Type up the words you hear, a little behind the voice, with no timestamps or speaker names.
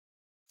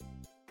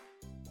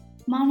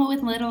Mama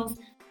with littles,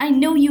 I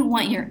know you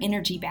want your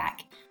energy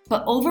back,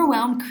 but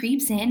overwhelm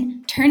creeps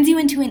in, turns you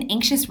into an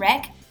anxious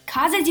wreck,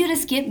 causes you to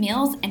skip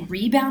meals and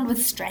rebound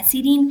with stress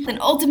eating, and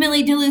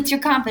ultimately dilutes your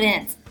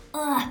confidence.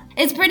 Ugh,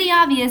 it's pretty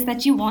obvious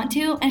that you want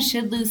to and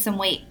should lose some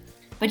weight.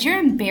 But you're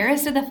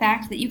embarrassed of the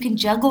fact that you can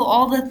juggle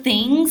all the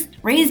things,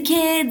 raise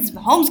kids,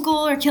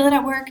 homeschool, or kill it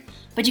at work,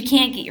 but you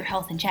can't get your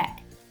health in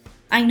check.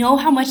 I know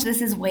how much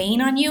this is weighing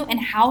on you and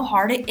how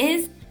hard it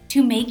is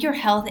to make your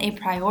health a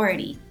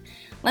priority.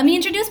 Let me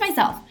introduce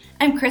myself.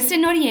 I'm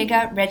Kristen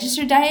Noriega,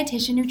 registered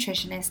dietitian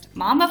nutritionist,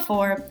 mom of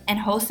 4, and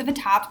host of a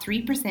top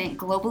 3%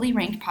 globally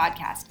ranked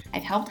podcast.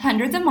 I've helped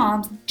hundreds of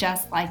moms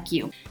just like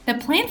you. The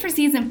plan for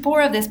season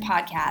 4 of this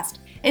podcast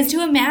is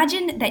to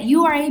imagine that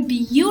you are a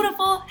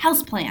beautiful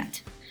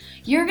houseplant.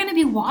 You're going to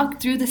be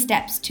walked through the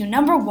steps to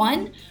number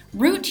 1,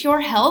 root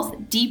your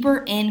health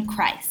deeper in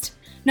Christ.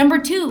 Number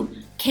 2,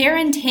 care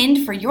and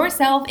tend for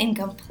yourself in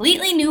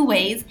completely new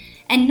ways.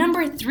 And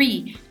number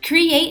 3,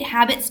 create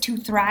habits to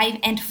thrive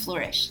and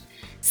flourish.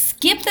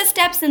 Skip the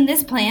steps in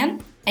this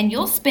plan, and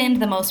you'll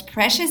spend the most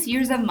precious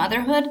years of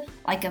motherhood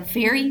like a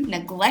very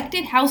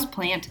neglected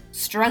houseplant,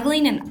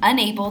 struggling and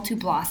unable to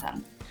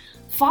blossom.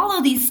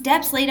 Follow these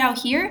steps laid out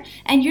here,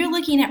 and you're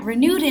looking at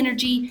renewed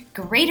energy,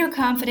 greater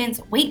confidence,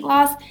 weight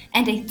loss,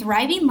 and a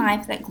thriving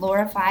life that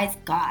glorifies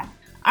God.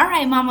 All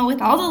right, Mama,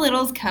 with all the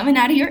littles coming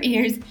out of your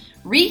ears,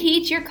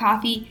 reheat your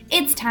coffee.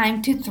 It's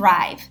time to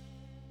thrive.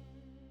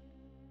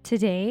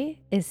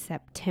 Today is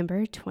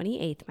September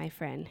 28th, my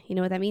friend. You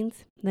know what that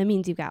means? That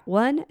means you've got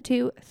 1,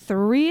 2,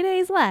 3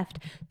 days left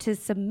to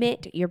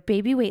submit your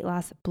baby weight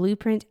loss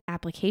blueprint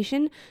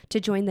application to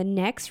join the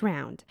next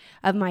round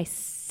of my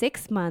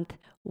 6-month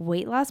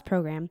weight loss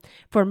program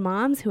for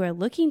moms who are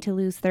looking to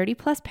lose 30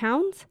 plus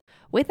pounds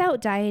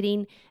without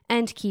dieting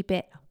and keep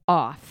it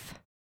off.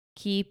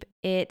 Keep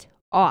it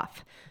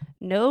off.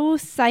 No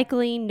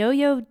cycling, no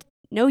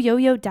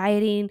yo-yo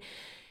dieting.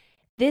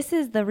 This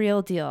is the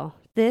real deal.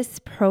 This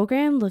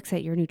program looks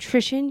at your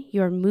nutrition,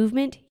 your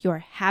movement, your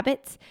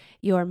habits,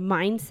 your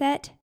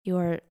mindset,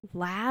 your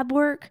lab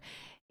work,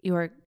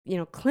 your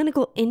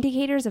clinical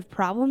indicators of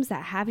problems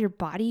that have your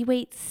body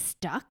weight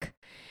stuck.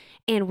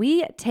 And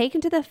we take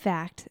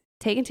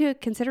into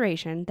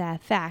consideration the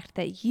fact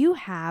that you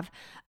have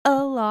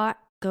a lot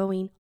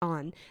going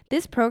on.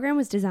 This program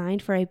was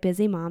designed for a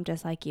busy mom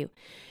just like you.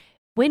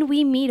 When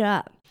we meet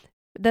up,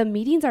 the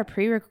meetings are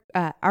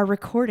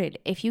recorded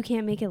if you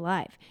can't make it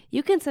live.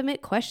 You can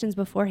submit questions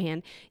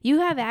beforehand. You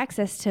have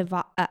access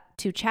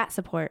to chat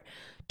support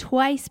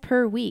twice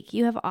per week.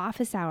 You have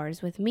office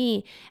hours with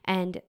me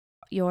and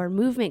your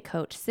movement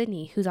coach,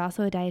 Sydney, who's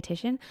also a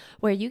dietitian,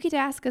 where you get to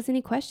ask us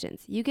any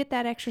questions. You get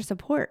that extra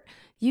support.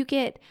 You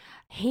get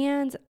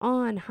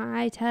hands-on,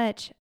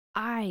 high-touch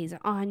eyes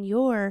on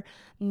your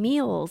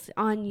meals,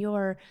 on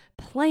your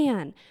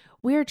plan.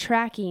 We're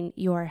tracking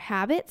your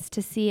habits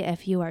to see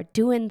if you are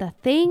doing the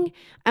thing,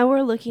 and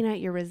we're looking at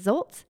your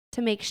results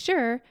to make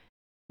sure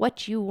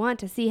what you want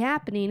to see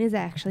happening is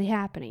actually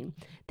happening.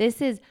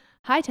 This is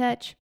high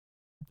touch,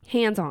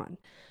 hands-on.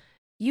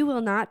 You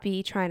will not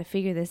be trying to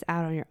figure this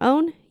out on your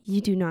own.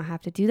 You do not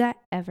have to do that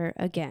ever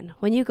again.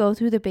 When you go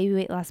through the Baby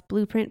Weight Loss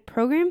Blueprint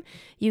program,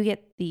 you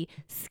get the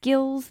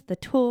skills, the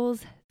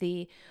tools,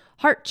 the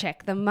heart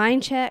check, the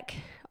mind check,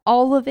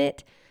 all of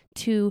it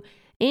to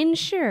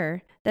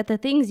ensure that the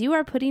things you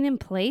are putting in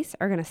place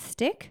are going to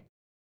stick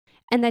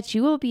and that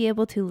you will be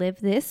able to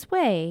live this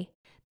way,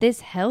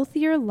 this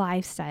healthier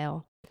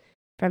lifestyle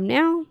from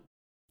now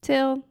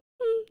till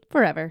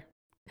forever.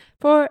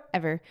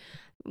 Forever.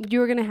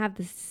 You're going to have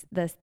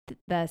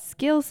the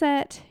skill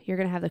set. You're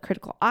going to have the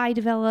critical eye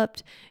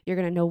developed. You're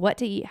going to know what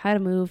to eat, how to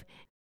move.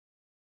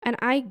 And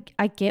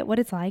I get what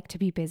it's like to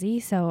be busy.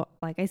 So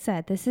like I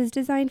said, this is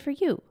designed for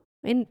you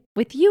and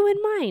with you in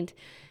mind.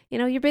 You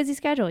know, your busy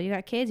schedule. You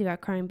got kids, you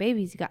got crying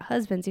babies, you got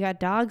husbands, you got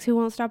dogs who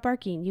won't stop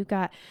barking. You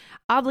got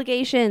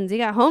obligations, you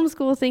got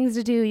homeschool things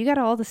to do. You got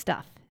all the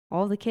stuff,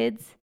 all the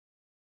kids,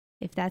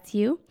 if that's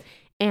you.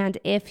 And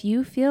if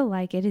you feel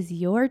like it is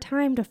your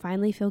time to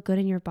finally feel good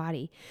in your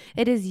body,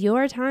 it is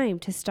your time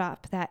to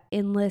stop that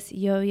endless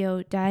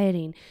yo-yo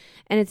dieting,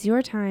 and it's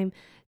your time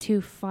to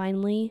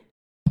finally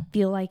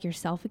feel like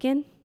yourself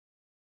again,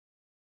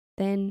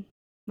 then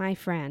my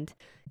friend,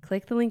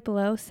 click the link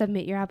below,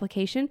 submit your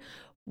application.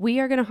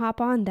 We are going to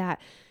hop on that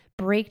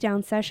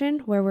breakdown session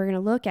where we're going to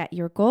look at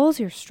your goals,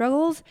 your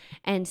struggles,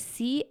 and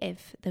see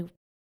if the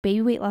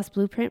Baby Weight Loss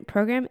Blueprint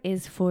program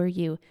is for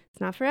you.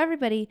 It's not for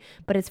everybody,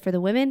 but it's for the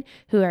women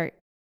who are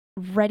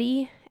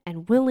ready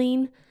and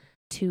willing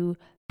to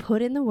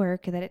put in the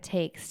work that it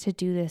takes to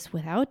do this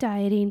without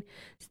dieting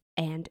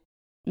and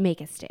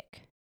make it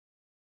stick.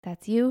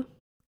 That's you.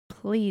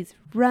 Please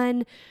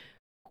run,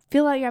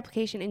 fill out your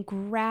application, and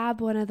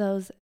grab one of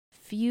those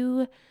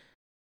few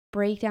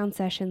breakdown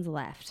sessions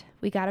left.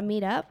 We got to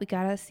meet up. We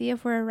got to see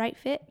if we're a right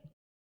fit.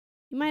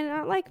 You might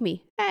not like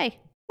me. Hey,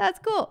 that's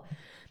cool.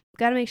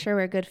 Got to make sure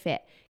we're a good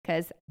fit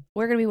because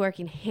we're going to be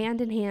working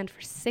hand in hand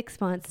for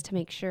 6 months to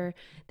make sure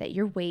that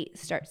your weight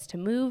starts to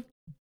move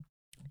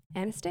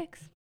and it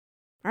sticks.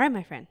 All right,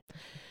 my friend.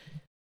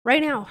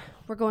 Right now,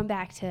 we're going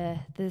back to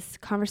this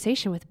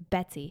conversation with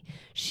Betsy.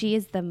 She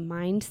is the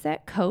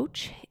mindset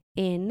coach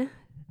in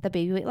the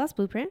Baby Weight Loss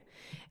Blueprint.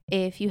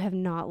 If you have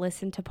not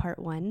listened to part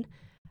 1,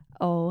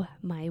 oh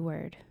my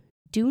word,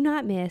 do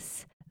not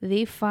miss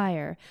the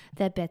fire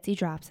that Betsy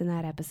drops in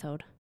that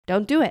episode.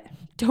 Don't do it.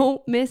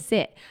 Don't miss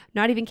it.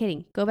 Not even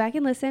kidding. Go back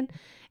and listen,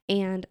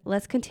 and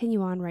let's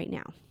continue on right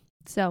now.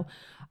 So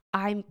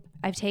I've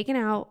taken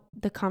out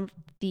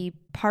the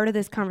part of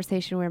this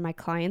conversation where my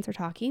clients are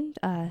talking,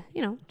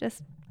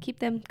 just keep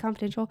them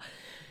confidential.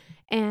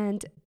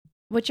 And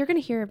what you're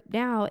going to hear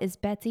now is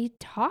Betsy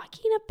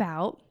talking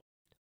about,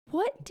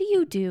 what do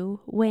you do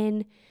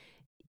when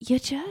you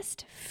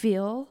just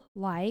feel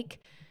like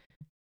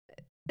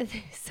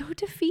so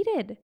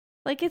defeated?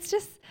 Like it's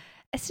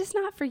just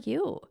not for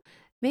you.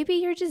 Maybe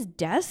you're just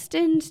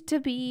destined to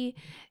be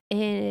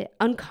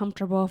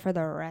uncomfortable for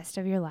the rest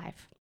of your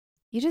life.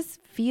 You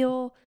just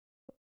feel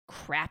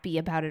crappy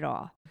about it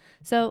all.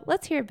 So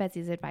let's hear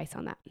Betsy's advice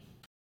on that.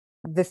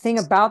 The thing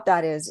about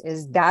that is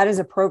that is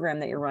a program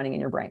that you're running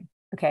in your brain.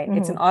 Okay. Mm-hmm.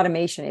 It's an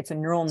automation. It's a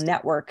neural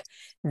network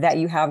that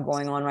you have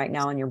going on right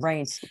now in your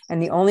brain.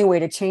 And the only way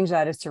to change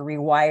that is to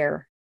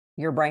rewire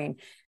your brain.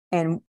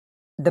 And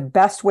the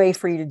best way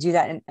for you to do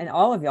that, and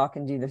all of y'all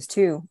can do this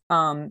too,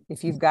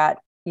 if you've got,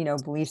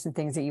 beliefs and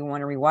things that you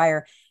want to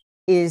rewire,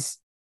 is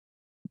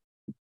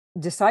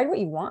decide what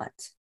you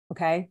want.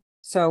 Okay.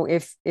 So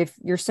if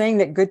you're saying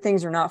that good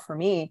things are not for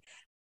me,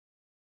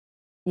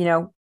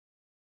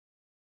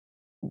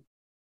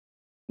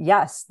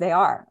 yes, they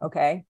are.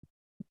 Okay.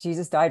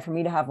 Jesus died for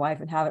me to have life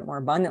and have it more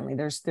abundantly.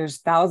 There's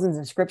thousands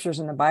of scriptures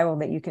in the Bible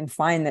that you can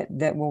find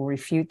that will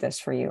refute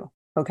this for you.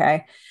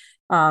 Okay.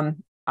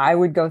 I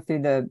would go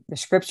through the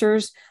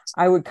scriptures.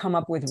 I would come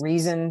up with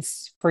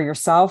reasons for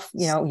yourself.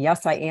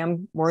 Yes, I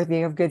am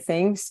worthy of good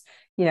things.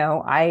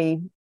 I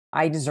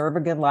deserve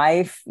a good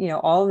life.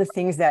 All of the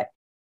things that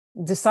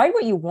decide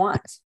what you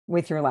want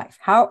with your life.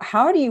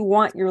 How do you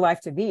want your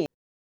life to be?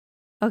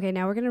 Okay,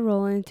 now we're going to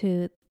roll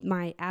into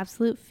my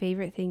absolute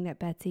favorite thing that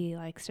Betsy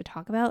likes to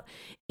talk about.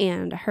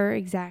 And her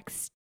exact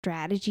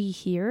strategy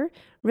here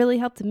really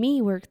helped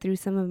me work through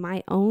some of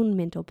my own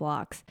mental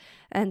blocks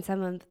and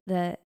some of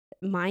the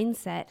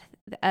mindset,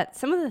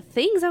 some of the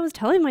things I was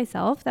telling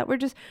myself that were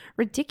just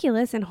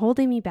ridiculous and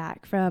holding me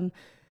back from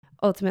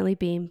ultimately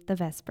being the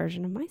best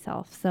version of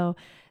myself. So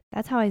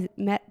that's how I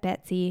met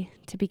Betsy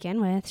to begin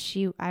with.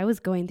 I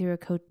was going through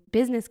a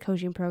business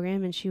coaching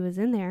program, and she was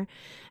in there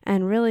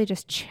and really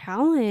just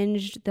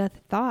challenged the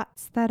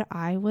thoughts that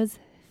I was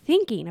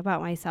thinking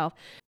about myself.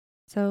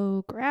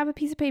 So grab a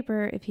piece of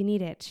paper if you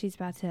need it. She's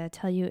about to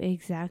tell you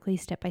exactly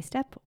step by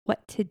step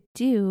what to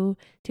do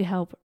to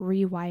help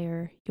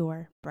rewire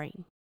your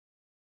brain.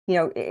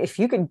 If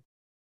you could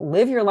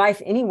live your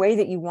life any way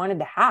that you wanted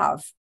to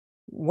have,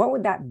 what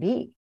would that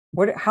be?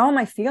 How am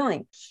I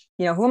feeling?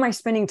 Who am I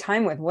spending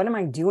time with? What am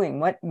I doing?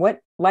 What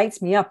lights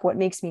me up? What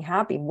makes me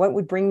happy? What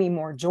would bring me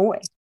more joy?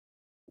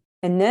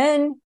 And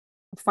then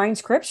find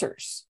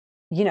scriptures.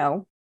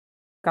 God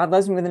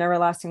loves me with an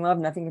everlasting love.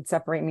 Nothing can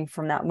separate me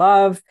from that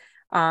love.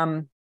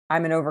 I'm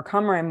an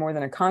overcomer. I'm more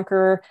than a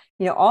conqueror.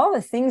 All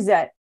the things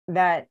that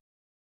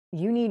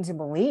you need to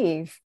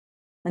believe,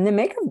 and then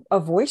make a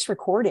voice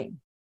recording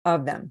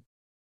of them.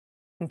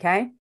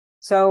 Okay.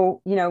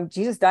 So,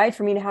 Jesus died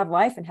for me to have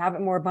life and have it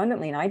more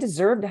abundantly. And I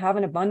deserve to have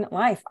an abundant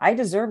life. I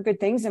deserve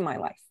good things in my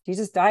life.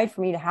 Jesus died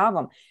for me to have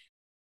them.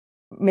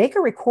 Make a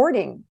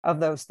recording of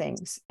those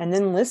things and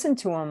then listen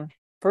to them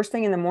first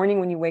thing in the morning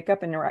when you wake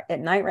up, and at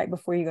night right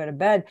before you go to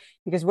bed.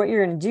 Because what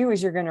you're going to do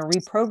is you're going to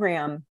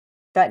reprogram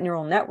that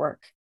neural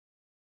network,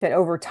 that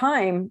over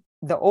time,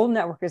 the old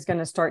network is going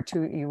to start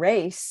to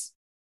erase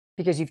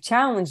because you've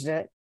challenged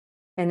it.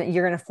 And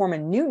you're going to form a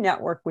new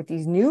network with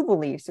these new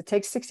beliefs. It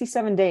takes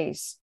 67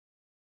 days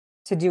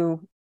to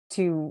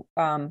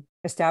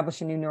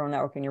establish a new neural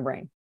network in your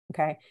brain.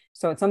 Okay.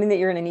 So it's something that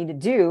you're going to need to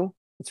do.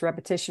 It's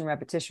repetition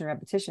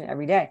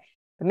every day.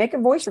 But make a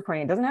voice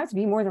recording. It doesn't have to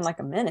be more than like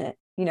a minute.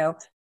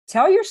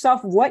 Tell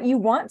yourself what you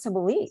want to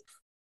believe.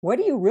 What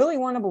do you really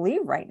want to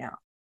believe right now?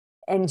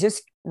 And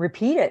just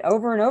repeat it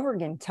over and over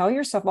again. Tell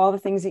yourself all the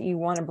things that you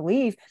want to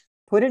believe.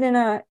 Put it in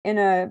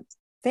a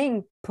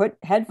thing. Put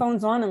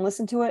headphones on and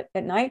listen to it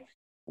at night.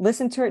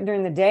 Listen to it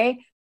during the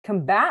day.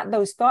 Combat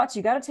those thoughts.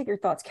 You got to take your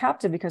thoughts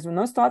captive, because when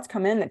those thoughts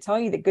come in that tell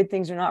you that good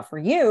things are not for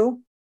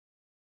you,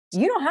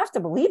 you don't have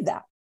to believe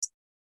that.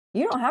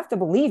 You don't have to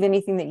believe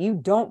anything that you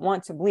don't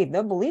want to believe.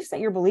 The beliefs that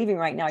you're believing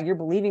right now, you're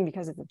believing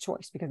because it's a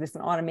choice, because it's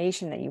an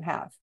automation that you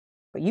have.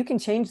 But you can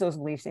change those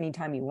beliefs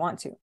anytime you want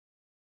to.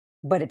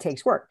 But it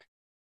takes work.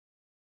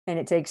 And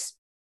it takes,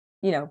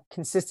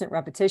 consistent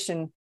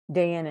repetition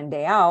day in and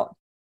day out.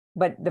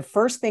 But the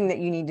first thing that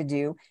you need to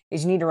do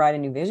is you need to write a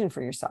new vision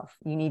for yourself.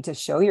 You need to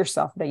show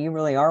yourself that you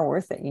really are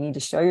worth it. You need to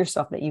show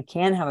yourself that you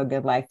can have a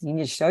good life. You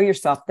need to show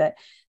yourself that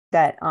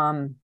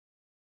the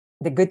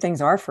good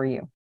things are for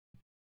you.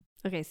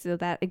 Okay, so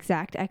that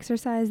exact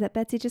exercise that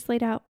Betsy just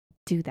laid out,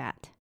 do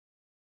that.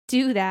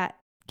 Do that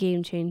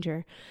game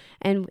changer.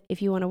 And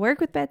if you want to work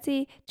with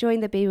Betsy, join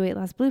the Baby Weight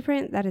Loss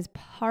Blueprint. That is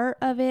part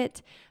of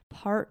it,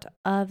 part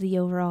of the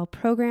overall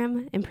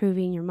program,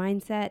 improving your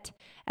mindset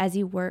as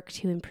you work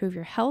to improve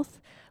your health,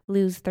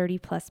 lose 30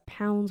 plus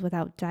pounds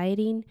without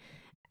dieting,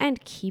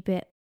 and keep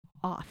it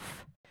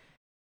off.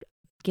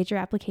 Get your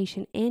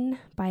application in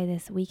by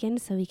this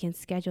weekend so we can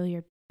schedule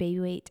your baby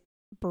weight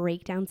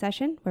breakdown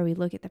session where we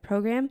look at the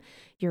program,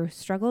 your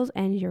struggles,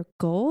 and your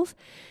goals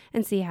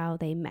and see how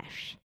they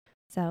mesh.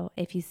 So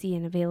if you see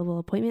an available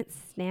appointment,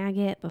 snag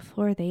it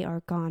before they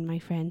are gone, my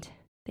friend.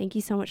 Thank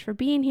you so much for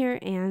being here,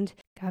 and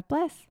God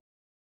bless.